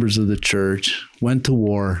 became members of the church, went to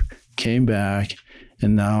war, came back,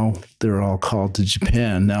 and now they're all called to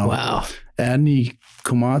Japan. Now, wow. Adney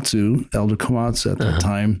Komatsu, Elder Komatsu at that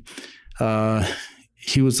time,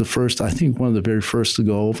 he was the first, I think one of the very first to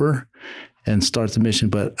go over and start the mission.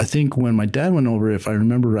 But I think when my dad went over, if I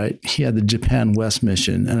remember right, he had the Japan West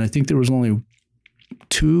mission. And I think there was only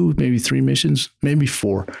 2, maybe 3 missions, maybe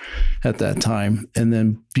 4 at that time. And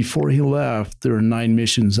then before he left, there were 9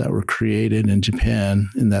 missions that were created in Japan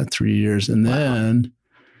in that 3 years. And then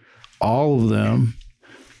all of them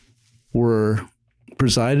were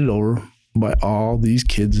presided over by all these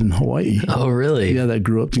kids in Hawaii. Oh, really? Yeah, that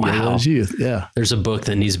grew up together as youth. Yeah. There's a book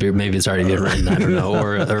that needs to be, maybe it's already been written, I don't know,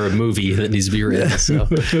 or a movie that needs to be written. So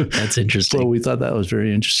that's interesting. So we thought that was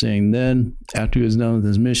very interesting. Then after he was done with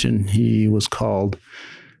his mission, he was called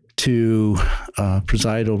to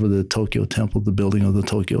preside over the Tokyo Temple, the building of the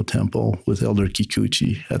Tokyo Temple, with Elder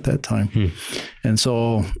Kikuchi at that time. And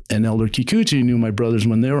so, and Elder Kikuchi knew my brothers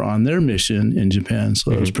when they were on their mission in Japan.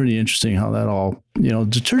 So it was pretty interesting how that all,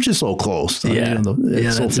 the church is so close. It's so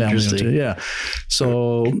that's interesting. Yeah.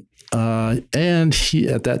 So, and he,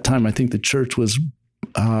 at that time, I think the church was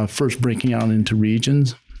first breaking out into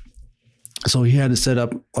regions. So he had to set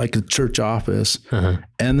up like a church office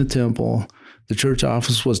and the temple. The church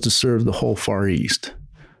office was to serve the whole Far East.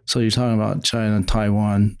 So you're talking about China,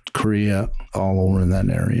 Taiwan, Korea, all over in that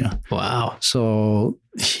area. Wow. So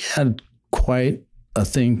he had quite a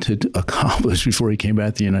thing to accomplish before he came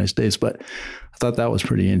back to the United States. But I thought that was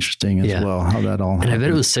pretty interesting as well, how that all happened. And I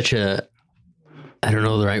bet it was such a, I don't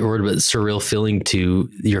know the right word, but surreal feeling to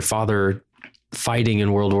your father fighting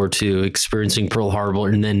in World War II, experiencing Pearl Harbor,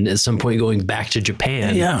 and then at some point going back to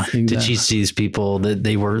Japan exactly. to teach these people that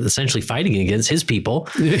they were essentially fighting against his people,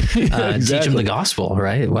 teach them the gospel,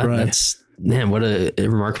 right? Wow, right. That's, man, what a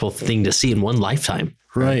remarkable thing to see in one lifetime.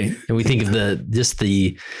 Right. And we think of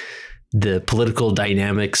the political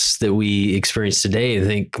dynamics that we experience today and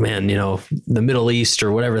think, man, the Middle East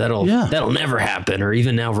or whatever, that'll never happen. Or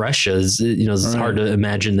even now Russia is, it's hard to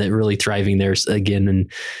imagine that really thriving there again.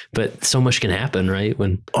 But so much can happen, right?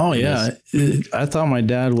 I thought my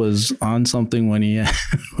dad was on something when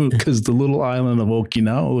because the little island of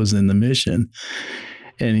Okinawa was in the mission.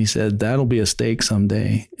 And he said, that'll be a stake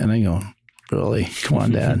someday. And I go, really? Come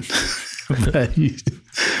on, Dad.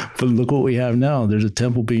 But look what we have now. There's a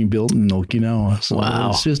temple being built in Okinawa. So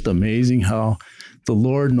It's just amazing how the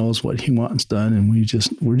Lord knows what he wants done. And we're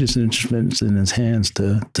just instruments in his hands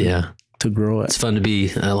to grow it. It's fun to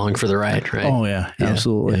be along for the ride, right? Oh yeah,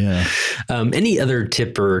 absolutely. Yeah. Any other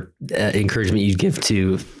tip or encouragement you'd give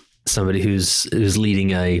to somebody who's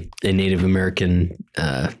leading a Native American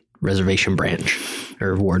reservation branch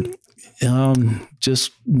or ward?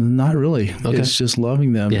 Just not really. Okay. It's just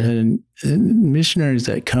loving them. Yeah. And missionaries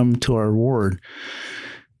that come to our ward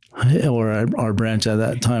or our branch at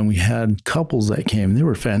that time, we had couples that came. They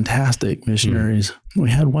were fantastic missionaries.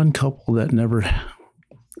 We had one couple that never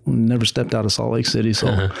stepped out of Salt Lake City.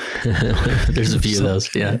 So there's a few of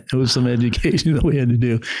those. Yeah. It was some education that we had to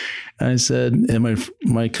do. And I said, and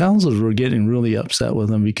my counselors were getting really upset with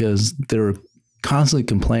them because they were constantly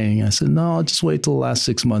complaining. I said, no, I'll just wait till the last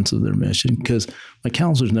 6 months of their mission because my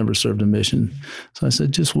counselors never served a mission. So I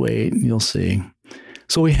said, just wait and you'll see.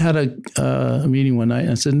 So we had a meeting one night and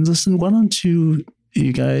I said, listen, why don't you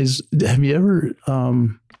guys, have you ever,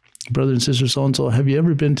 brother and sister so-and-so, have you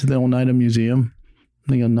ever been to the Oneida Museum?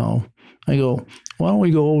 And they go, no. I go, why don't we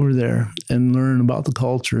go over there and learn about the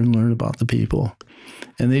culture and learn about the people?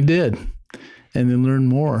 And they did. And they learned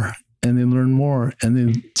more. And they learned more, and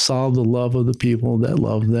they saw the love of the people that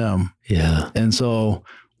love them. Yeah. And so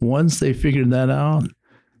once they figured that out,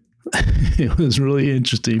 it was really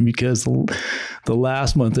interesting because the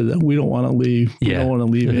last month of that, we don't want to leave. Yeah. We don't want to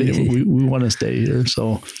leave it. We want to stay here.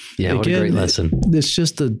 So yeah, what a great lesson. It's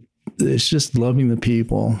just loving the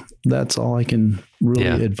people. That's all I can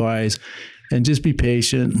really advise. And just be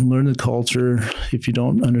patient, learn the culture. If you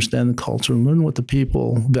don't understand the culture, learn what the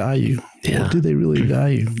people value. Yeah. What do they really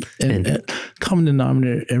value? And common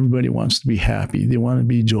denominator, everybody wants to be happy. They want to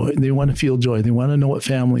be joy. They want to feel joy. They want to know what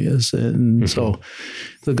family is. And so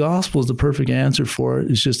the gospel is the perfect answer for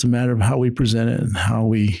it. It's just a matter of how we present it and how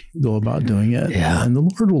we go about doing it. Yeah. And the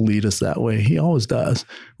Lord will lead us that way. He always does.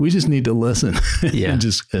 We just need to listen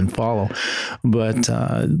and follow. But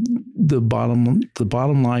the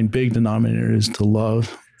bottom line, big denominator is to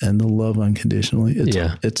love and to love unconditionally.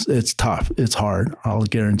 It's tough. It's hard. I'll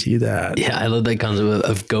guarantee that. Yeah. I love that concept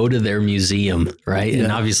of go to their museum, right? Yeah.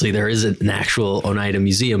 And obviously there is an actual Oneida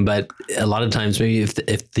museum, but a lot of times maybe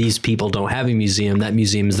if these people don't have a museum, that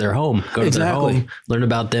museum is their home. Go to their home, learn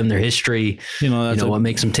about them, their history, what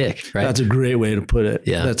makes them tick, right? That's a great way to put it.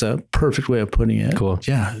 Yeah. That's a perfect way of putting it. Cool.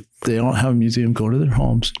 Yeah. They don't have a museum, go to their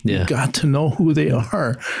homes. Yeah. You've got to know who they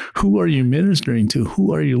are. Who are you ministering to?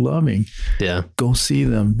 Who are you loving? Yeah. Go see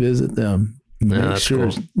them, visit them, make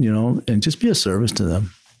sure, cool. And just be a service to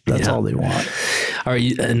them. That's all they want. All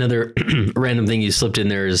right. Another random thing you slipped in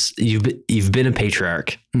there is you've been a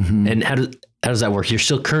patriarch. Mm-hmm. And how does that work? You're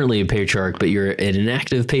still currently a patriarch, but you're an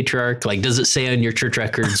inactive patriarch. Like, does it say on your church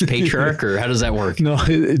records patriarch or how does that work? No,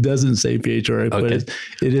 it doesn't say patriarch, but it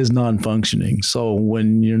is non-functioning. So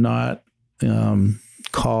when you're not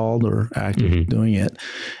called or active doing it,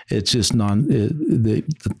 it's just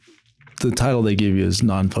the title they give you is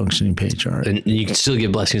non-functioning patriarch. And you can still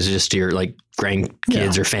give blessings just to your like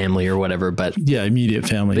grandkids or family or whatever, but immediate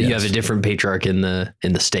family. But you have a different patriarch in the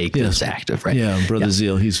stake that's active, right? Yeah, Brother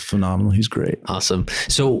Zeal, he's phenomenal. He's great. Awesome.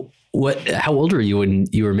 So how old were you when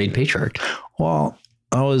you were made patriarch? Well,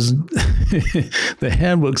 I was, the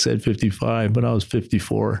handbook said 55, but I was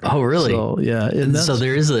 54. Oh, really? So, yeah. So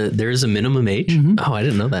there is a minimum age? Mm-hmm. Oh, I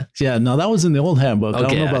didn't know that. Yeah, no, that was in the old handbook. Okay, I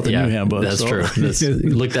don't know about the new handbook. That's true.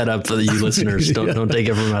 Look that up for you listeners. Don't take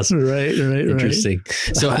it from us. Right. Interesting.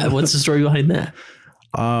 So what's the story behind that?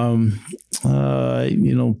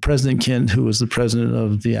 President Kent, who was the president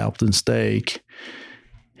of the Appleton Stake,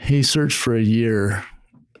 he searched for a year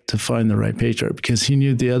to find the right patriarch because he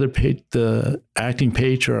knew the acting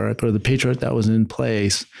patriarch or the patriarch that was in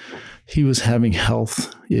place, he was having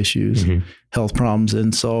health issues, health problems.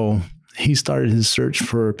 And so he started his search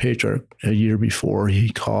for a patriarch a year before he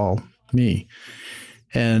called me.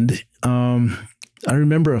 And I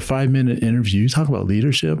remember a 5-minute interview. You talk about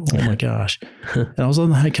leadership. Oh my gosh. And I was on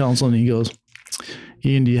the high council and he goes,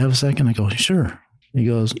 Ian, do you have a second? I go, sure. He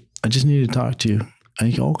goes, I just need to talk to you.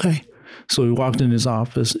 I go, okay. So we walked in his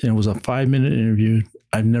office and it was a 5-minute interview.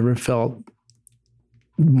 I've never felt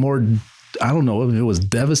more, I don't know if it was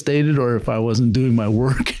devastated or if I wasn't doing my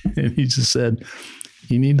work. And he just said,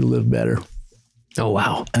 you need to live better. Oh,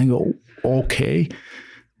 wow. I go, okay,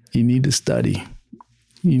 you need to study.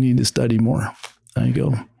 You need to study more. I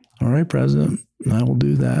go, all right, President, I will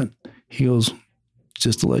do that. He goes,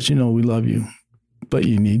 just to let you know, we love you, but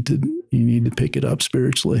you need to pick it up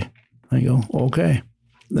spiritually. I go, okay.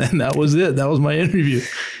 And that was it. That was my interview.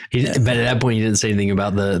 But at that point, you didn't say anything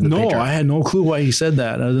about the No, patriarch. I had no clue why he said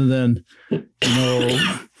that other than, it's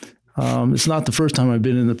not the first time I've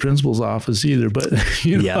been in the principal's office either, but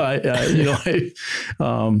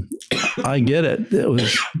I get it. It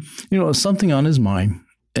was, something on his mind.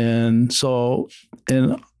 And so,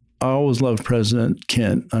 and I always loved President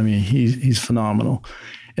Kent. I mean, he's phenomenal.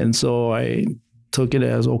 And so I took it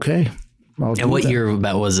as, okay, I'll do And what that. year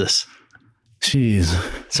about was this? Jeez.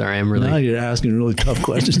 Sorry, I'm really... Now you're asking really tough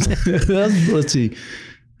questions. Let's see.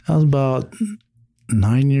 That was about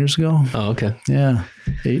 9 years ago. Oh, okay. Yeah.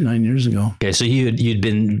 8-9 years ago. Okay. So you'd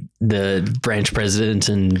been the branch president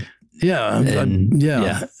and... Yeah.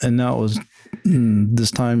 And that was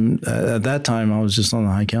this time, at that time, I was just on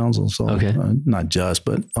the high council. So not just,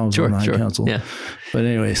 but I was on the high council. Yeah. But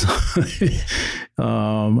anyways,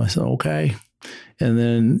 I said, okay. And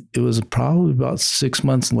then it was probably about 6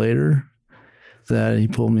 months later that he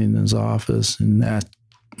pulled me in his office and asked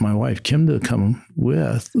my wife, Kim, to come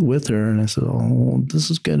with her. And I said, oh, this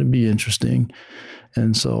is going to be interesting.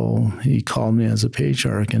 And so he called me as a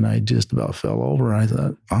patriarch and I just about fell over. I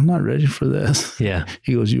thought, I'm not ready for this. Yeah.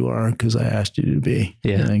 He goes, you are, because I asked you to be.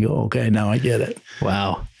 Yeah. And I go, okay, now I get it.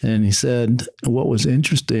 Wow. And he said, what was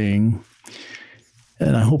interesting,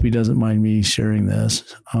 and I hope he doesn't mind me sharing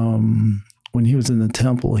this, when he was in the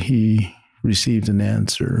temple, he received an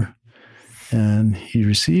answer. And he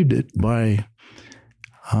received it by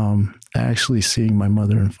actually seeing my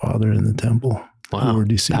mother and father in the temple. Wow. Who were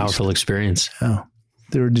deceased. Powerful experience. Yeah.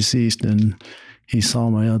 They were deceased, and he saw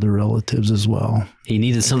my other relatives as well. He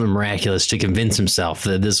needed something miraculous to convince himself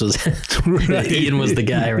that this was that Ian was the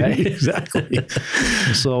guy, right? Exactly.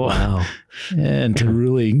 So, wow. And to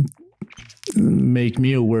really make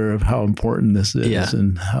me aware of how important this is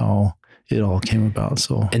and how it all came about.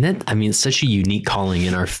 So, and that, I mean, it's such a unique calling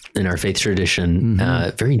in our faith tradition.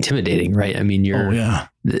 Very intimidating, right? I mean,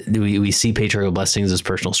 we see patriarchal blessings as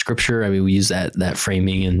personal scripture. I mean, we use that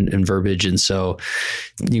framing and verbiage, and so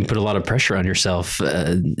you can put a lot of pressure on yourself,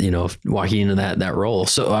 walking into that role.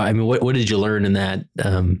 So, I mean, what did you learn in that,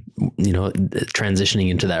 transitioning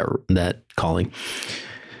into that calling?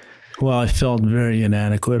 Well, I felt very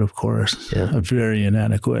inadequate, of course. Yeah, very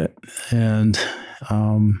inadequate, and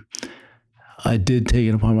I did take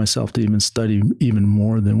it upon myself to even study even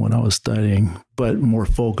more than what I was studying, but more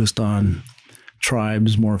focused on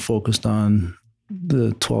tribes, more focused on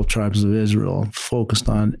the 12 tribes of Israel, focused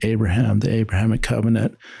on Abraham, the Abrahamic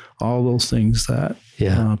covenant, all those things that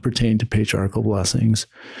pertain to patriarchal blessings.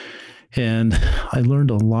 And I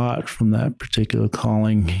learned a lot from that particular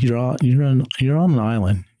calling. You're on an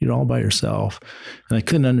island. You're all by yourself. And I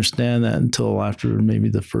couldn't understand that until after maybe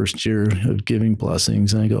the first year of giving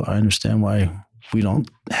blessings. And I go, I understand why we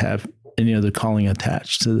don't have any other calling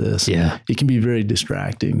attached to this. Yeah. It can be very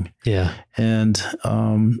distracting. Yeah. And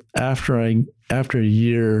after a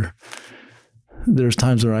year, there's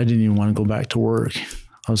times where I didn't even want to go back to work.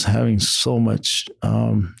 I was having so much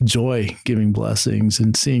joy giving blessings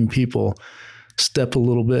and seeing people step a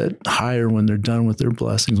little bit higher when they're done with their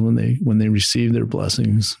blessings, when they receive their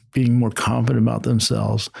blessings, being more confident about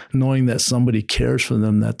themselves, knowing that somebody cares for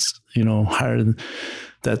them that's, higher than,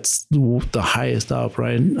 that's the highest up,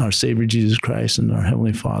 right? Our Savior Jesus Christ and our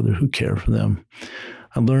Heavenly Father who care for them.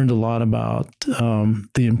 I learned a lot about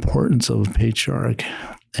the importance of a patriarch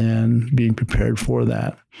and being prepared for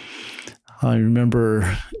that. I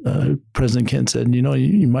remember President Kent said,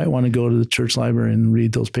 you might want to go to the church library and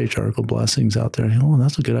read those patriarchal blessings out there. Oh,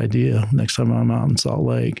 that's a good idea. Next time I'm out in Salt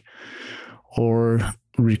Lake, or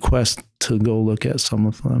request to go look at some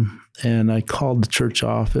of them. And I called the church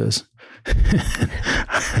office.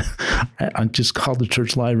 I just called the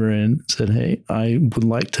church library and said, hey, I would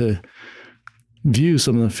like to view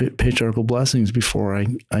some of the patriarchal blessings before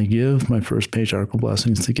I give my first patriarchal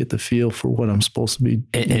blessings to get the feel for what I'm supposed to be.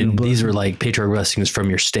 And these were like patriarchal blessings from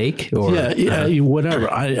your stake, or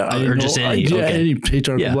whatever. Or just any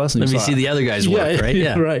patriarchal blessings. Let me see the other guys work, right?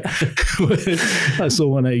 Yeah, right. So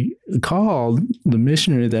when I called the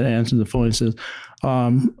missionary that answered the phone, he says,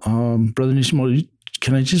 Brother Nishimoto,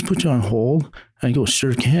 can I just put you on hold? And I go,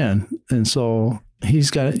 sure can. And so he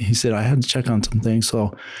said, I had to check on some things.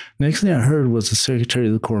 So next thing I heard was the secretary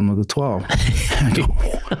of the Quorum of the 12. I go,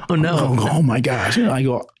 oh no. Oh my gosh. I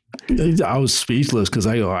I was speechless because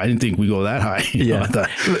I didn't think we go that high. Yeah.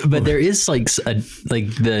 But there is like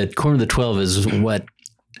the Quorum of the 12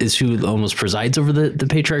 is who almost presides over the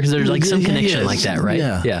patriarch. There's like some connection like that, right?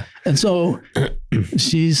 Yeah. And so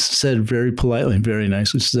she said very politely and very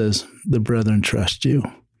nicely, she says, the brethren trust you.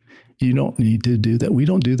 You don't need to do that. We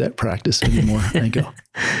don't do that practice anymore. And I go,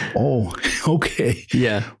 oh, okay.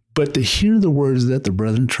 Yeah. But to hear the words that the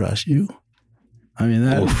brethren trust you, I mean,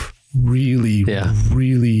 that really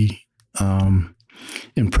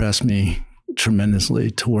impressed me tremendously,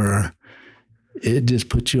 to where it just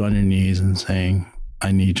puts you on your knees and saying,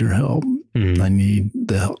 I need your help. I need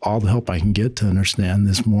all the help I can get to understand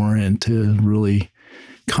this more and to really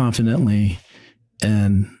confidently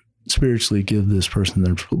and spiritually give this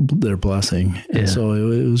person their blessing. And so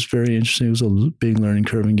it was very interesting. It was a big learning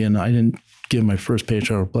curve. Again, I didn't give my first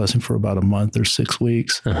patriarchal blessing for about a month or 6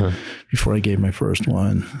 weeks before I gave my first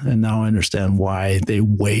one. And now I understand why they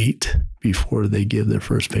wait before they give their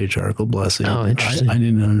first patriarchal blessing. Oh, interesting. I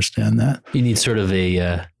didn't understand that. You need sort of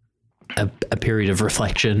a period of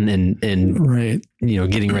reflection and right,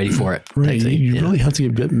 getting ready for it. Right. You really have to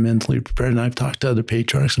get mentally prepared. And I've talked to other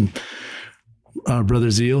patriarchs, and Brother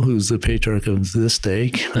Zeal, who's the patriarch of this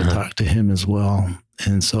stake, I talked to him as well.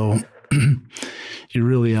 And so you're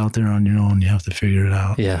really out there on your own. You have to figure it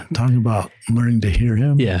out. Yeah. Talking about learning to hear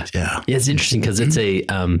him. Yeah. It's interesting because it's a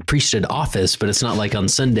priesthood office, but it's not like on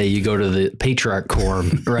Sunday you go to the patriarch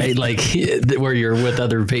quorum, right? Like where you're with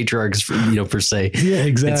other patriarchs, per se. Yeah,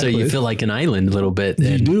 exactly. And so you feel like an island a little bit.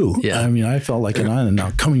 You do. Yeah. I mean, I felt like an island.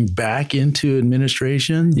 Now coming back into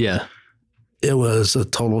administration. Yeah. It was a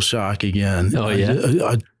total shock again. Oh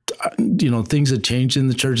yeah. Things had changed in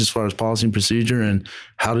the church as far as policy and procedure and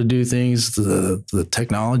how to do things. The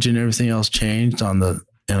technology and everything else changed and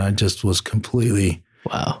I just was completely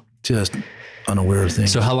just unaware of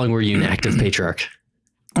things. So how long were you an active patriarch?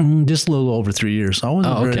 Just a little over 3 years. So I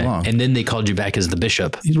wasn't very long. And then they called you back as the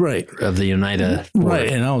bishop, right, of the Oneida. Right,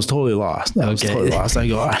 and I was totally lost. I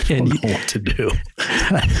go, I don't know what to do.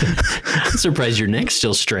 I'm surprised your neck's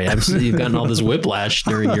still straight. You've gotten all this whiplash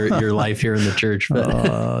during your life here in the church.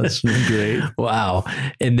 But it's been great. Wow.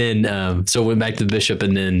 And then, so went back to the bishop,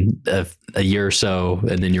 and then a year or so,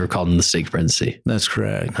 and then you were called in the stake presidency. That's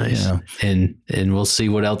correct. Nice. Yeah. And we'll see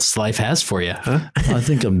what else life has for you. Huh? I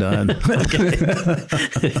think I'm done.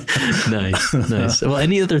 Nice. Well,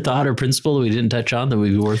 any other thought or principle that we didn't touch on that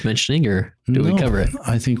would be worth mentioning, or we cover it?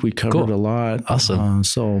 I think we covered a lot. Awesome.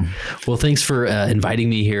 Well, thanks for inviting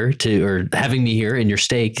me here or having me here in your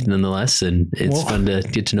stake nonetheless. And it's fun to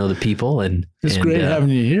get to know the people. And it's great having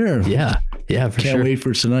you here. Yeah, for sure. Can't wait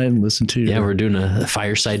for tonight and listen to you. Yeah, we're doing a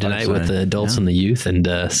fireside tonight with the adults and the youth. And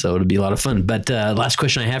so it'll be a lot of fun. But last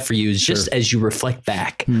question I have for you is just as you reflect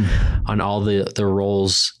back on all the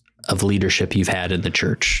roles of leadership you've had in the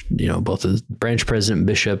church, both as branch president,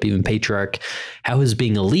 bishop, even patriarch, how has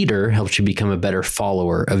being a leader helped you become a better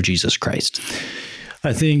follower of Jesus Christ?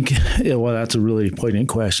 I think, that's a really poignant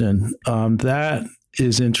question. That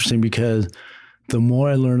is interesting because the more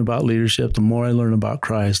I learn about leadership, the more I learn about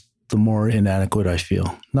Christ, the more inadequate I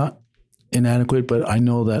feel. Not inadequate, but I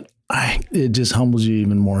know that it just humbles you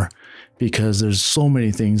even more because there's so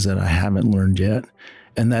many things that I haven't learned yet.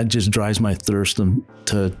 And that just drives my thirst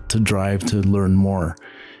to drive to learn more.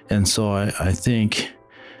 And so I think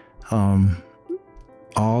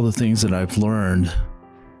all the things that I've learned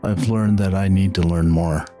that I need to learn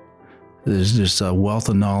more. There's just a wealth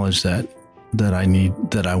of knowledge that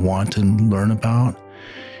I want to learn about.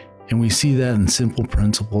 And we see that in simple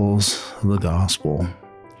principles of the gospel.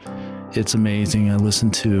 It's amazing. I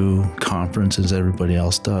listen to conferences, everybody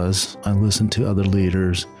else does. I listen to other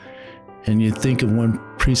leaders. And you think of one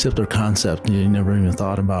precept or concept you never even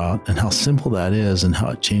thought about, and how simple that is, and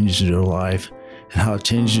how it changes your life, and how it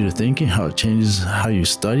changes your thinking, how it changes how you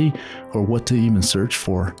study, or what to even search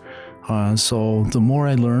for. So the more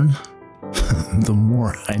I learn, the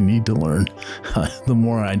more I need to learn, the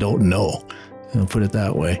more I don't know. I'll put it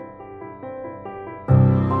that way.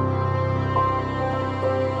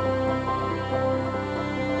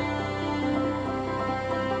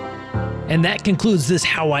 And that concludes this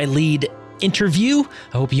How I Lead interview.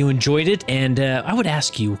 I hope you enjoyed it. And I would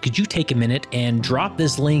ask you, could you take a minute and drop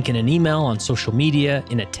this link in an email, on social media,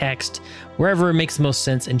 in a text, wherever it makes the most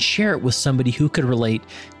sense, and share it with somebody who could relate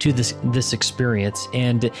to this experience.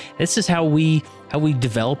 And this is how we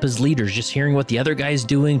develop as leaders, just hearing what the other guy's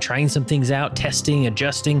doing, trying some things out, testing,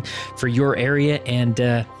 adjusting for your area.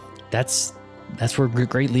 And that's where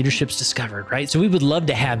great leadership's discovered, right? So we would love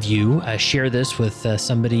to have you share this with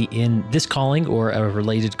somebody in this calling or a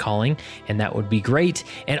related calling, and that would be great.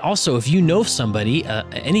 And also, if you know somebody,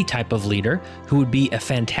 any type of leader who would be a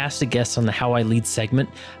fantastic guest on the How I Lead segment,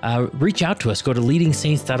 reach out to us. Go to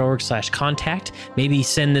leadingsaints.org/contact. Maybe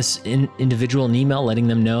send this individual an email letting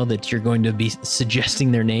them know that you're going to be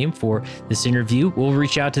suggesting their name for this interview. We'll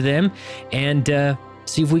reach out to them and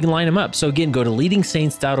see if we can line them up. So again, go to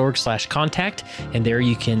leadingsaints.org/contact, and there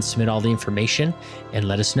you can submit all the information and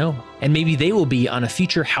let us know. And maybe they will be on a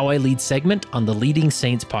future How I Lead segment on the Leading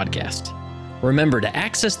Saints podcast. Remember, to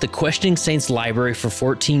access the Questioning Saints library for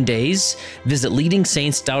 14 days, visit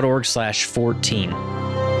leadingsaints.org/14.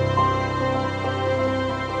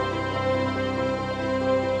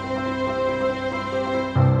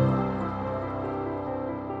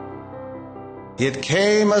 It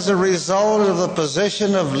came as a result of the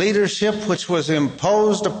position of leadership which was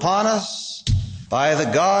imposed upon us by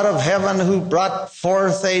the God of heaven, who brought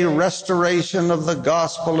forth a restoration of the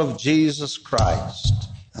gospel of Jesus Christ.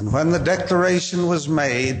 And when the declaration was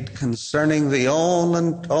made concerning the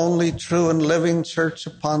only true and living church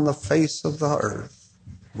upon the face of the earth,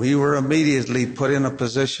 we were immediately put in a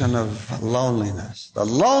position of loneliness, the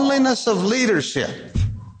loneliness of leadership,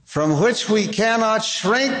 from which we cannot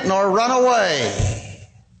shrink nor run away,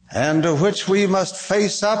 and to which we must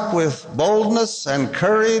face up with boldness and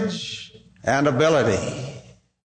courage and ability.